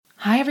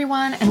Hi,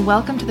 everyone, and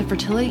welcome to the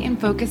Fertility in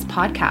Focus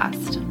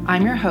podcast.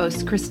 I'm your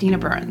host, Christina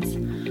Burns.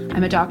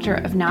 I'm a doctor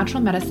of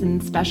natural medicine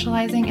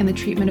specializing in the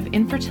treatment of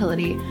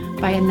infertility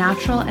via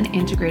natural and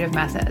integrative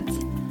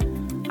methods.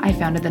 I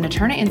founded the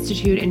Naturna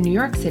Institute in New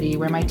York City,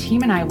 where my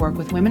team and I work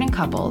with women and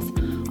couples,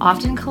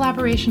 often in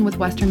collaboration with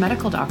Western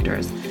medical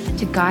doctors,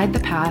 to guide the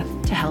path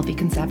to healthy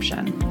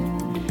conception.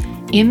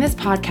 In this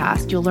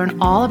podcast, you'll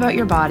learn all about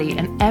your body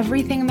and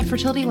everything in the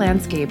fertility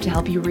landscape to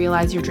help you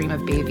realize your dream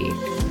of baby.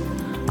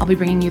 I'll be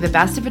bringing you the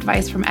best of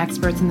advice from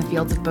experts in the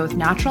fields of both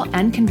natural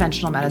and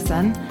conventional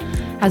medicine,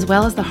 as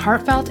well as the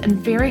heartfelt and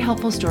very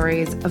helpful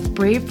stories of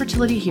brave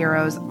fertility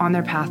heroes on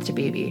their path to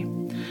baby.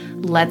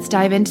 Let's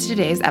dive into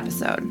today's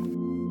episode.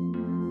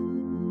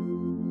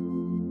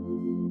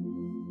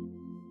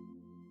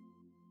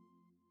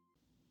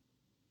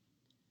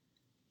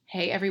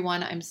 Hey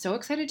everyone, I'm so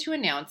excited to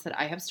announce that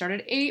I have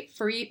started a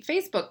free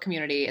Facebook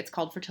community. It's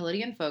called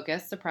Fertility in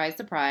Focus, surprise,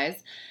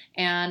 surprise,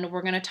 and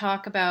we're going to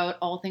talk about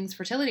all things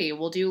fertility.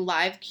 We'll do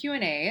live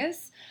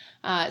Q&As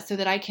so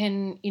that I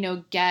can,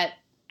 get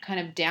kind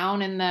of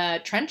down in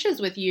the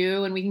trenches with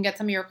you and we can get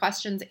some of your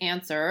questions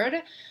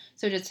answered.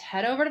 So just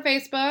head over to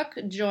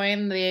Facebook,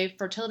 join the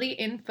Fertility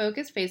in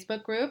Focus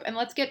Facebook group, and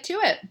let's get to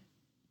it.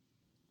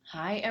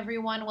 Hi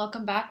everyone,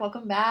 welcome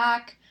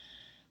back.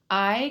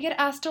 I get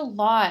asked a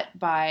lot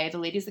by the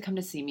ladies that come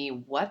to see me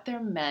what their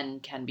men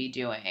can be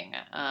doing.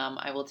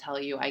 I will tell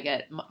you, I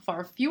get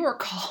far fewer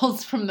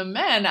calls from the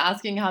men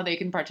asking how they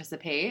can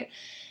participate.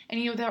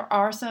 And, there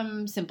are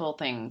some simple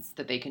things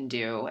that they can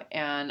do.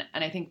 And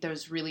I think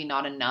there's really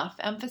not enough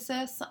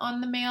emphasis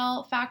on the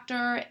male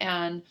factor.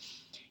 And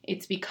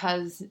it's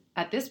because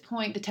at this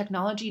point, the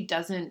technology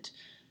doesn't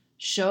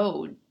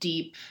show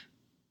deep,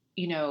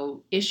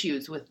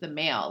 issues with the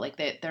male. Like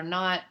they're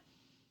not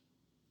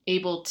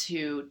able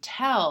to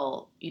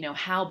tell,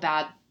 how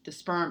bad the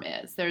sperm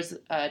is. There's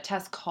a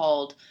test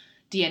called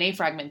DNA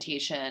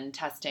fragmentation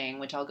testing,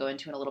 which I'll go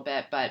into in a little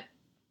bit, but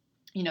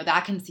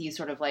that can see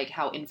sort of like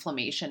how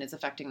inflammation is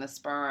affecting the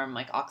sperm,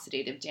 like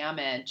oxidative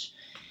damage.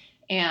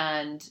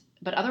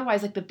 But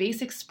otherwise, like the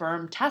basic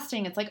sperm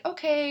testing, it's like,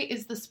 okay,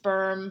 is the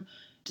sperm,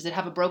 does it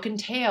have a broken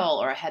tail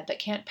or a head that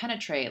can't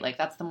penetrate? Like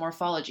that's the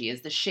morphology.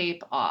 Is the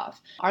shape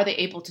off? Are they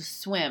able to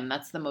swim?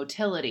 That's the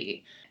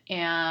motility.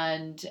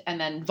 And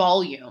then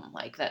volume,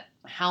 like that,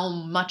 how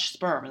much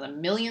sperm? Is it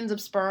millions of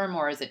sperm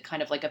or is it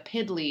kind of like a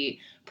piddly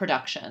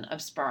production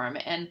of sperm?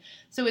 And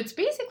so it's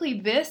basically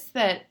this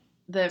that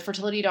the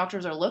fertility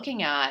doctors are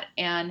looking at,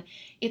 and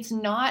it's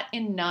not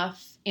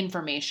enough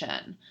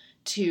information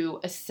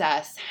to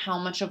assess how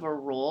much of a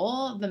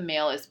role the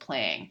male is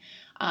playing.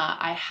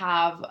 I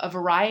have a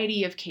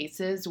variety of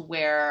cases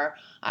where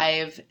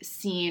I've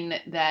seen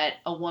that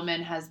a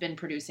woman has been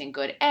producing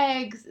good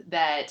eggs,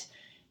 that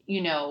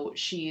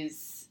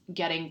she's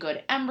getting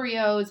good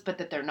embryos, but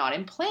that they're not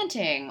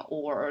implanting,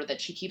 or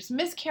that she keeps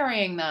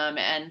miscarrying them,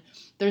 and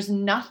there's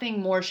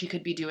nothing more she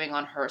could be doing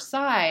on her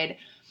side.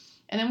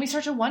 And then we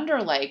start to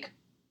wonder, like,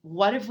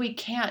 what if we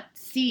can't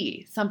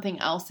see something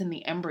else in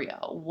the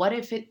embryo? What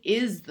if it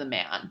is the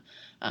man?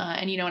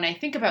 And I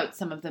think about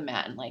some of the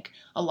men, like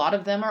a lot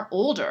of them are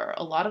older,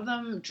 a lot of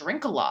them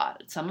drink a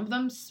lot, some of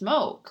them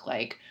smoke,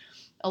 like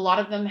a lot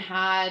of them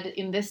had,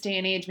 in this day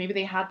and age, maybe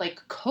they had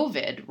like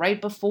COVID right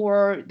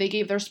before they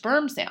gave their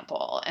sperm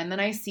sample. And then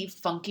I see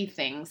funky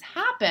things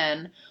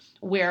happen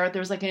where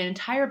there's like an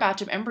entire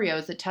batch of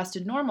embryos that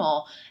tested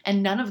normal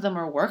and none of them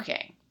are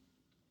working.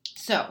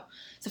 So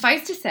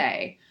suffice to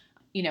say,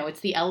 it's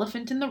the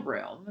elephant in the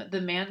room.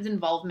 The man's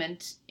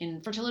involvement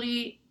in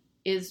fertility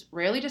is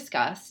rarely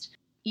discussed,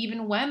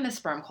 even when the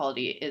sperm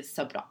quality is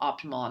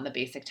suboptimal on the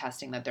basic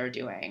testing that they're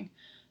doing.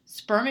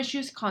 Sperm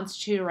issues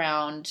constitute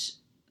around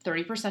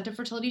 30% of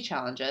fertility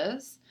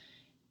challenges,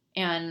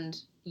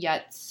 and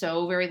yet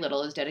so very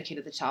little is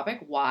dedicated to the topic.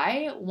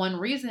 Why? One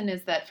reason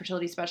is that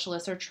fertility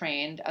specialists are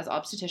trained as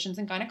obstetricians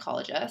and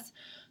gynecologists,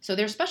 so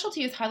their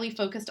specialty is highly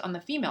focused on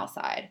the female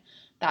side.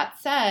 That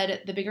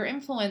said, the bigger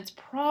influence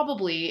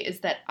probably is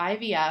that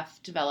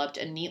IVF developed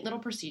a neat little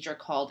procedure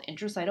called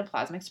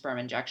intracytoplasmic sperm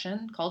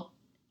injection,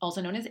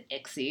 also known as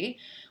ICSI,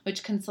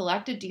 which can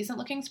select a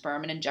decent-looking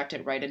sperm and inject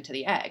it right into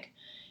the egg.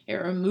 It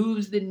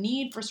removes the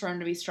need for sperm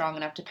to be strong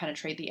enough to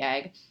penetrate the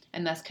egg,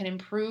 and thus can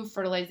improve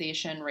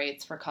fertilization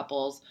rates for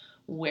couples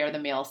where the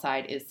male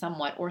side is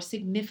somewhat or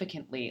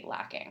significantly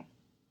lacking.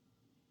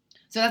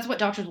 So that's what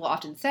doctors will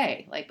often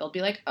say. Like they'll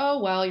be like,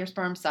 oh, well, your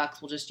sperm sucks,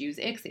 we'll just use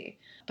ICSI.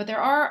 But there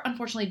are,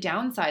 unfortunately,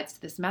 downsides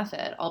to this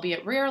method.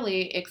 Albeit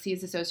rarely, ICSI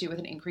is associated with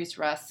an increased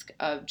risk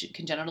of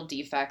congenital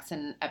defects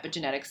and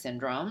epigenetic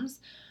syndromes.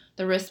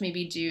 The risk may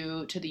be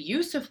due to the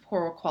use of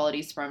poor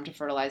quality sperm to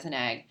fertilize an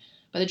egg,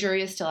 but the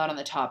jury is still out on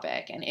the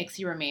topic, and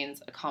ICSI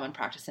remains a common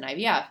practice in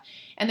IVF.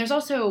 And there's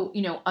also,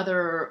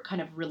 other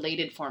kind of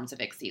related forms of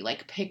ICSI,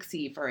 like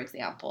PICSI, for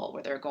example,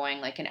 where they're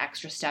going like an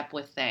extra step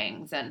with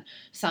things, and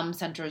some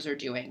centers are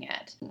doing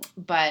it.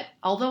 But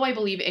although I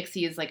believe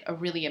ICSI is like a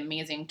really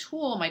amazing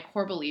tool, my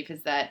core belief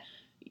is that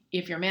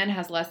if your man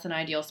has less than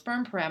ideal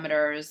sperm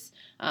parameters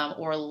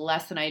or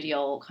less than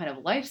ideal kind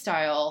of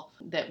lifestyle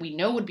that we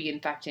know would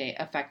be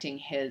affecting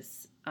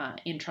his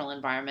internal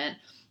environment,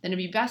 then it'd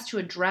be best to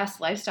address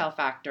lifestyle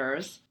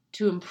factors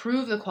to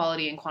improve the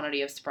quality and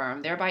quantity of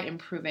sperm, thereby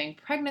improving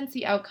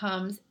pregnancy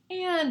outcomes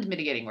and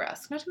mitigating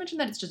risk. Not to mention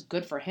that it's just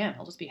good for him.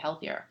 He'll just be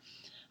healthier.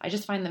 I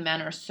just find the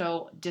men are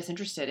so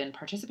disinterested in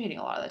participating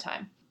a lot of the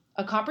time.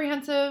 A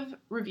comprehensive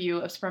review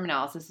of sperm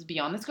analysis is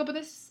beyond the scope of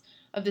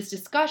this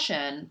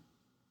discussion,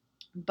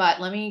 but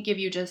let me give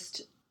you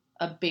just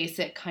a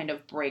basic kind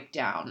of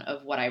breakdown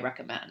of what I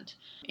recommend.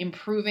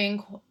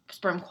 Improving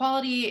sperm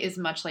quality is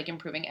much like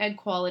improving egg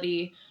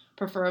quality.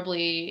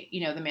 Preferably,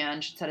 the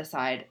man should set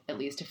aside at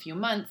least a few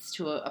months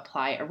to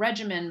apply a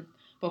regimen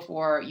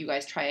before you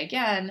guys try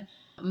again.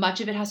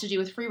 Much of it has to do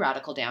with free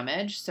radical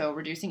damage, so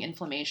reducing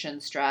inflammation,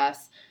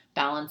 stress,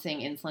 balancing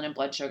insulin and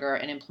blood sugar,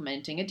 and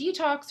implementing a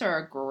detox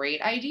are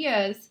great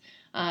ideas.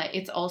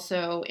 It's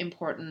also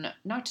important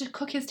not to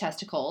cook his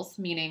testicles,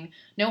 meaning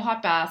no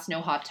hot baths,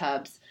 no hot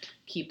tubs.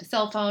 Keep the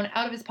cell phone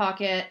out of his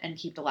pocket and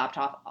keep the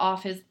laptop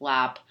off his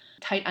lap.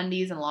 Tight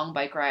undies and long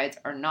bike rides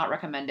are not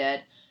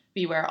recommended.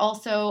 Beware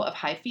also of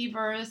high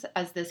fevers,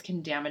 as this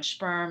can damage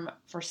sperm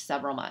for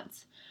several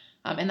months.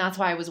 And that's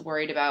why I was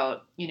worried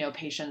about,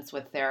 patients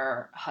with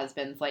their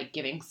husbands, like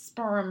giving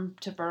sperm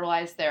to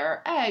fertilize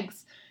their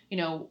eggs,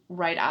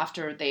 right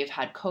after they've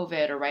had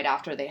COVID or right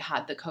after they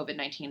had the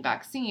COVID-19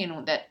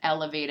 vaccine that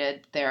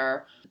elevated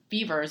their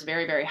fevers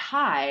very, very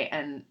high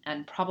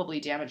and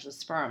probably damaged the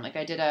sperm. Like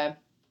I did a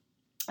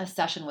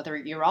session with a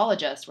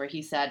urologist where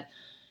he said,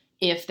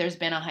 if there's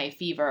been a high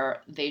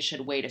fever, they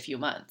should wait a few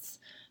months.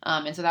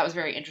 And so that was a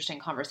very interesting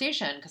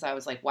conversation because I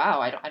was like, wow,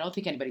 I don't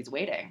think anybody's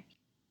waiting.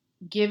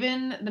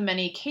 Given the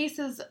many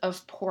cases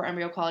of poor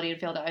embryo quality and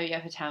failed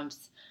IVF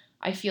attempts,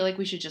 I feel like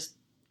we should just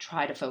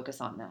try to focus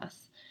on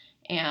this.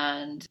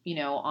 And,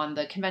 on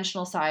the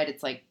conventional side,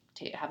 it's like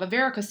to have a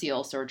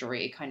varicocele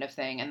surgery kind of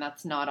thing, and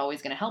that's not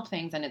always going to help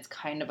things, and it's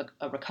kind of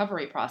a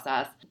recovery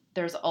process.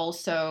 There's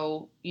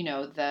also,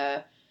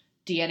 the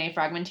DNA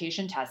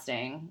fragmentation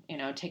testing,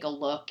 take a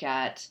look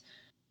at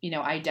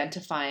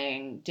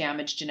identifying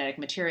damaged genetic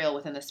material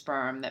within the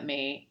sperm that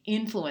may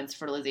influence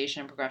fertilization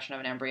and progression of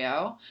an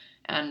embryo.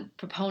 And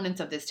proponents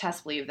of this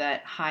test believe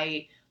that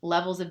high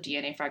levels of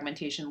DNA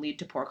fragmentation lead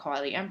to poor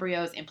quality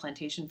embryos,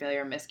 implantation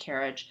failure,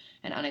 miscarriage,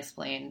 and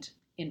unexplained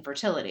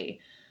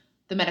infertility.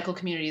 The medical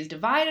community is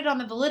divided on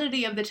the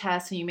validity of the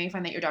test, and you may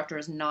find that your doctor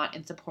is not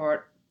in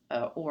support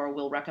or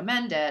will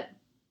recommend it.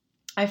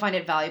 I find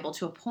it valuable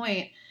to a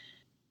point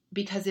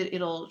because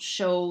it'll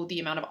show the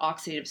amount of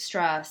oxidative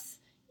stress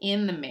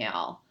in the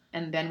male,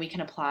 and then we can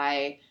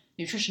apply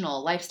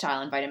nutritional,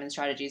 lifestyle, and vitamin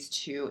strategies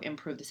to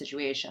improve the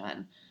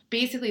situation.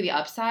 Basically, the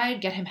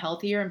upside, get him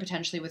healthier and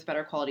potentially with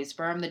better quality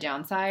sperm. The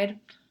downside,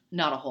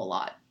 not a whole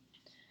lot.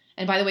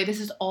 And by the way, this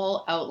is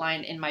all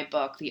outlined in my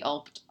book, the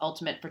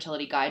Ultimate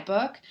Fertility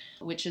Guidebook,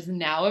 which is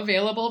now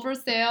available for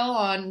sale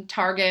on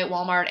Target,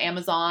 Walmart,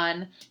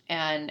 Amazon,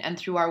 and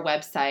through our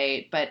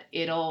website. But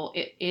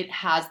it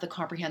has the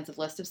comprehensive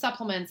list of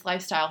supplements,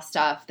 lifestyle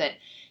stuff that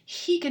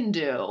he can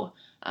do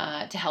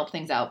to help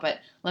things out. But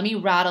let me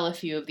rattle a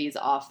few of these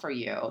off for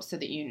you so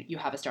that you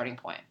have a starting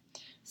point.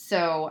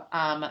 So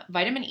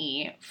vitamin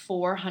E,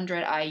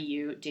 400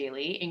 IU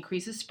daily,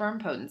 increases sperm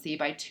potency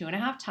by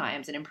 2.5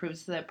 times and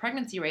improves the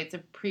pregnancy rates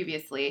of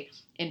previously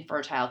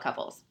infertile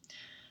couples.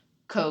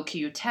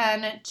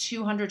 CoQ10,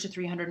 200 to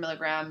 300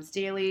 milligrams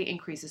daily,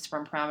 increases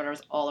sperm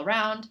parameters all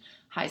around,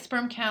 high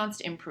sperm counts,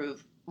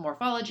 improve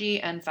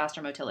morphology, and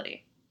faster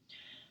motility.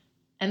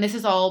 And this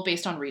is all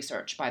based on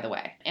research, by the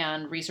way,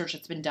 and research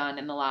that's been done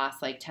in the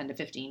last 10 to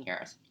 15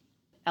 years.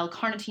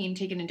 L-carnitine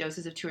taken in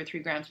doses of 2 or 3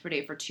 grams per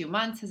day for 2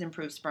 months has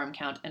improved sperm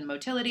count and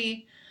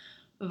motility.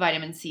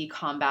 Vitamin C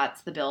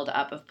combats the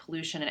buildup of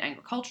pollution and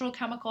agricultural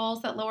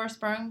chemicals that lower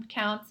sperm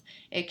counts.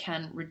 It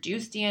can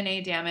reduce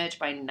DNA damage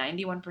by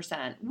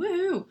 91%.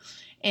 Woohoo!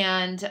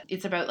 And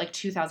it's about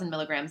 2,000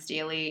 milligrams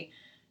daily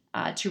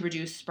to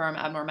reduce sperm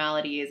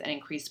abnormalities and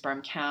increase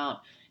sperm count.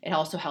 It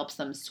also helps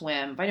them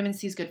swim. Vitamin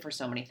C is good for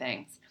so many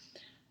things.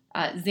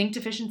 Zinc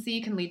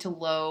deficiency can lead to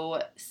low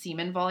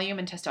semen volume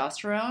and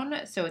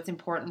testosterone, so it's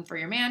important for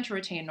your man to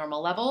retain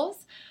normal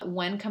levels.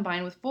 When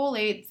combined with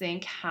folate,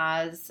 zinc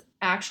has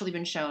actually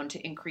been shown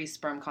to increase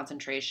sperm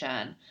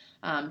concentration.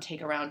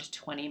 Take around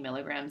 20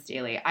 milligrams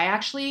daily. I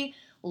actually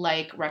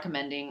like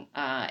recommending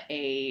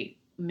a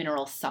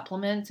mineral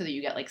supplement so that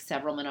you get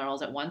several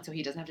minerals at once, so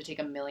he doesn't have to take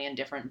a million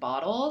different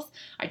bottles.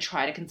 I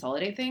try to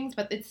consolidate things,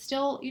 but it's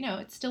still,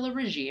 it's still a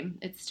regime.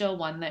 It's still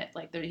one that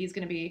he's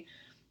going to be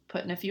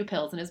putting a few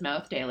pills in his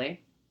mouth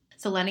daily.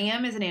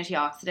 Selenium is an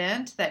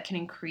antioxidant that can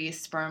increase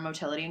sperm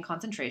motility and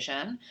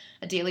concentration.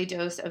 A daily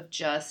dose of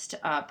just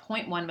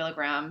 0.1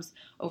 milligrams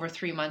over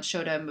 3 months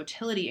showed a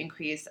motility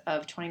increase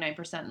of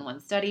 29% in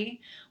one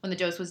study. When the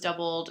dose was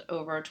doubled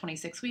over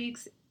 26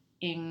 weeks,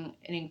 an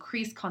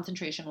increased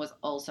concentration was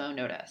also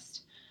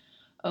noticed.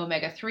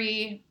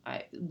 Omega-3,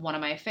 one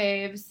of my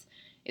faves,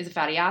 is a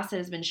fatty acid,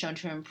 has been shown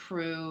to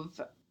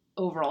improve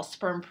overall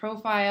sperm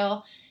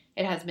profile.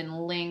 It has been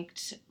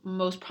linked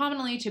most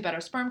prominently to better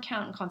sperm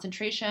count and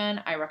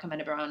concentration. I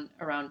recommend around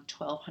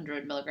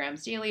 1,200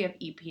 milligrams daily of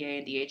EPA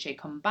and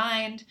DHA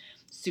combined.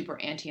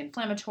 Super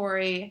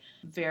anti-inflammatory.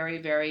 Very,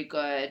 very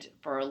good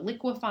for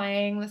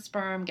liquefying the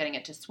sperm, getting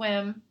it to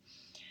swim.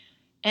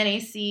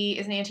 NAC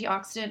is an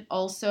antioxidant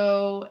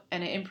also,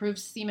 and it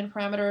improves semen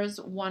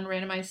parameters. One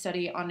randomized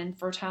study on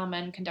infertile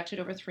men conducted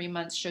over 3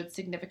 months showed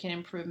significant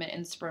improvement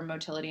in sperm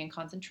motility and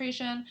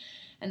concentration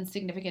and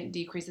significant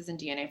decreases in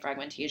DNA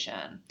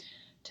fragmentation.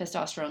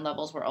 Testosterone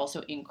levels were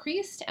also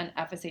increased, and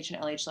FSH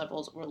and LH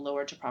levels were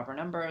lowered to proper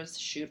numbers.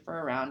 Shoot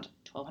for around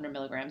 1,200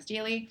 milligrams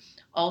daily.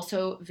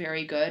 Also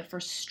very good for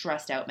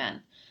stressed out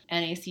men.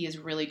 NAC is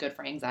really good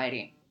for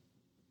anxiety.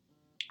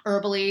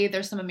 Herbally,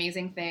 there's some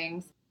amazing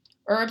things.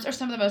 Herbs are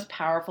some of the most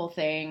powerful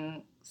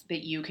things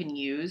that you can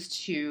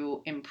use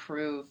to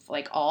improve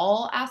like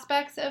all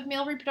aspects of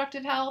male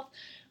reproductive health.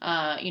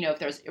 If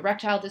there's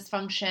erectile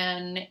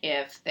dysfunction,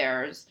 if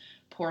there's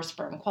poor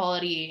sperm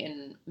quality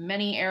in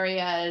many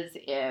areas,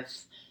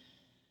 if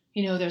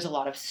there's a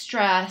lot of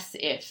stress,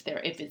 if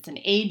it's an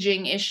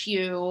aging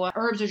issue.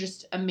 Herbs are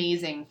just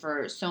amazing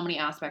for so many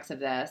aspects of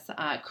this.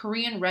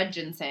 Korean red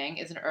ginseng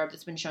is an herb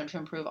that's been shown to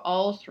improve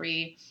all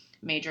 3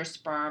 major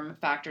sperm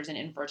factors in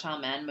infertile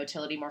men: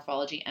 motility,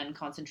 morphology, and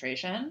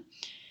concentration.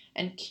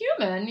 And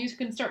cumin, you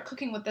can start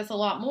cooking with this a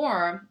lot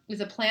more,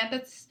 is a plant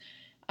that's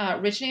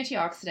rich in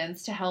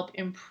antioxidants to help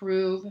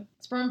improve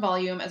sperm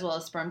volume as well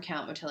as sperm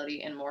count,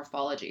 motility, and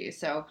morphology.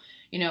 So,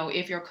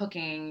 if you're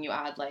cooking, you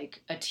add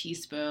like a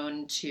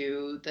teaspoon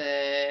to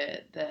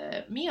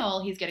the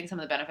meal, he's getting some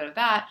of the benefit of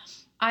that.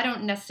 I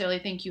don't necessarily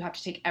think you have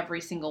to take every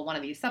single one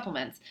of these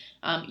supplements.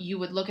 You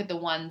would look at the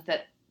ones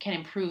that can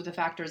improve the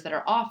factors that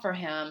are off for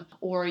him,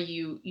 or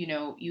you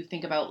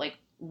think about like,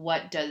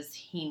 what does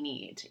he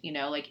need?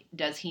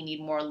 Does he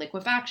need more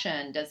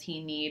liquefaction? Does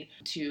he need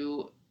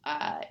to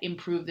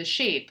improve the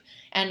shape?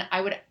 And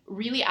I would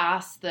really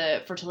ask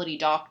the fertility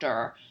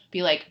doctor,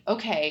 be like,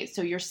 okay,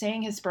 so you're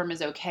saying his sperm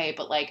is okay,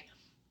 but like,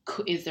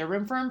 is there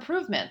room for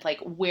improvement? Like,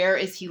 where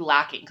is he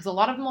lacking? Because a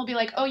lot of them will be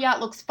like, oh yeah,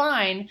 it looks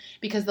fine,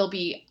 because there'll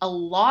be a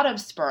lot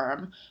of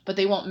sperm, but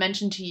they won't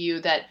mention to you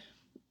that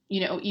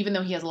even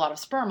though he has a lot of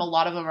sperm, a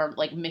lot of them are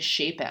like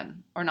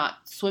misshapen or not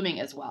swimming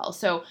as well.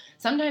 So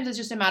sometimes it's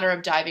just a matter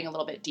of diving a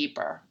little bit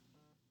deeper.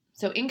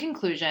 So in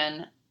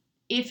conclusion,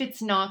 if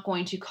it's not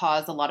going to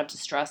cause a lot of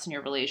distress in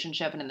your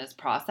relationship and in this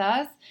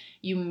process,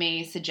 you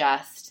may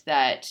suggest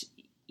that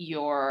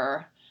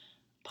your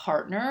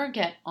partner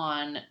get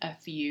on a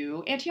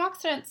few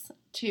antioxidants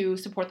to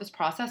support this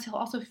process. He'll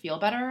also feel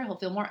better. He'll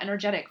feel more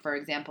energetic, for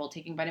example,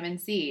 taking vitamin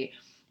C.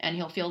 And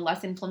he'll feel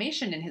less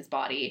inflammation in his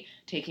body,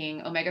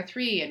 taking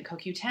omega-3 and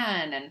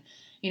CoQ10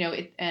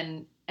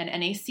 and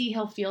NAC,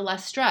 he'll feel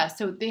less stress.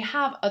 So they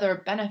have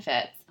other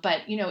benefits,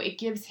 but it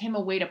gives him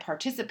a way to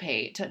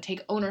participate, to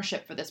take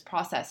ownership for this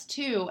process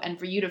too, and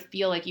for you to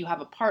feel like you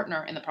have a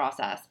partner in the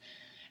process.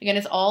 Again,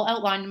 it's all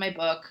outlined in my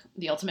book,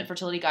 The Ultimate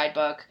Fertility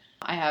Guidebook.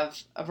 I have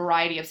a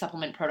variety of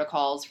supplement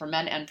protocols for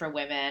men and for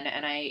women,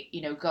 and I,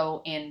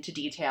 go into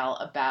detail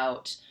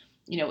about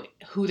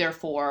who they're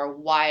for,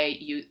 why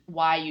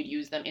you'd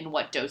use them, in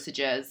what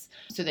dosages,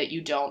 so that you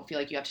don't feel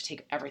like you have to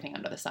take everything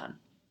under the sun.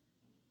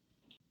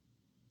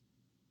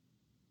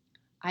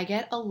 I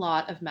get a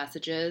lot of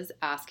messages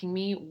asking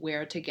me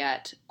where to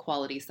get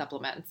quality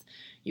supplements.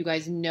 You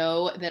guys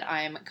know that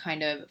I'm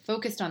kind of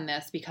focused on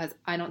this because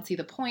I don't see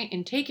the point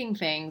in taking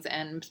things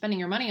and spending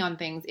your money on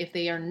things if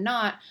they are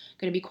not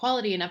going to be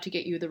quality enough to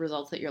get you the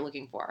results that you're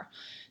looking for.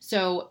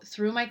 So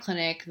through my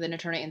clinic, the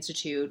Naturna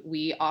Institute,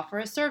 we offer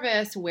a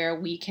service where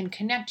we can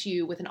connect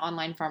you with an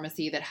online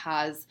pharmacy that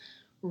has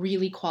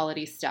really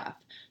quality stuff.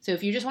 So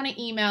if you just want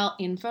to email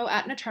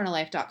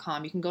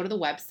info@naturnalife.com, you can go to the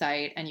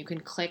website and you can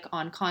click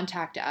on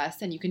contact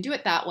us, and you can do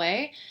it that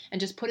way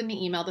and just put in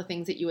the email the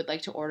things that you would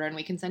like to order, and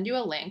we can send you a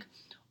link.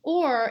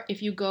 Or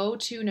if you go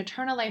to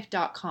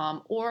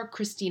naturnalife.com or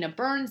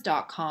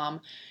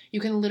christinaburns.com, you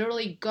can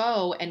literally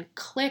go and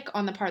click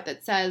on the part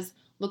that says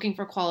looking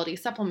for quality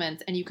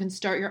supplements, and you can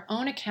start your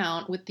own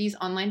account with these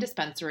online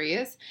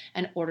dispensaries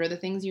and order the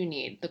things you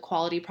need. The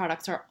quality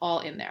products are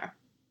all in there.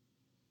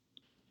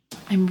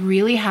 I'm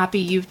really happy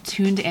you've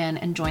tuned in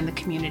and joined the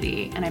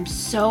community, and I'm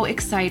so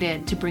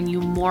excited to bring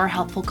you more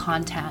helpful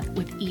content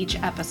with each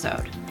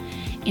episode.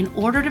 In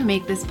order to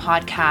make this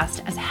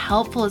podcast as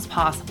helpful as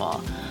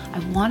possible, I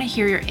want to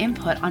hear your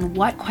input on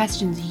what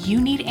questions you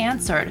need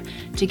answered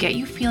to get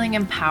you feeling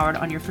empowered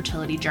on your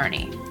fertility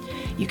journey.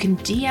 You can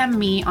DM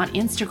me on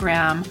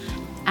Instagram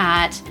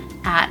at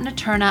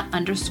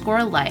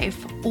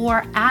 @Naturna_life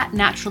or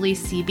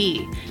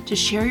 @naturallycb to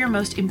share your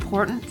most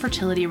important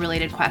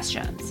fertility-related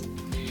questions.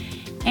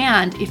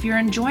 And if you're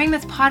enjoying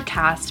this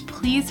podcast,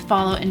 please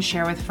follow and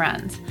share with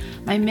friends.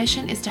 My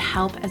mission is to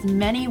help as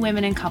many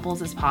women and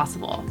couples as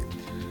possible.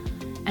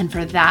 And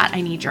for that, I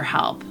need your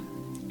help.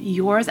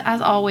 Yours, as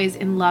always,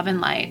 in love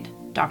and light,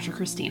 Dr.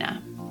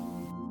 Christina.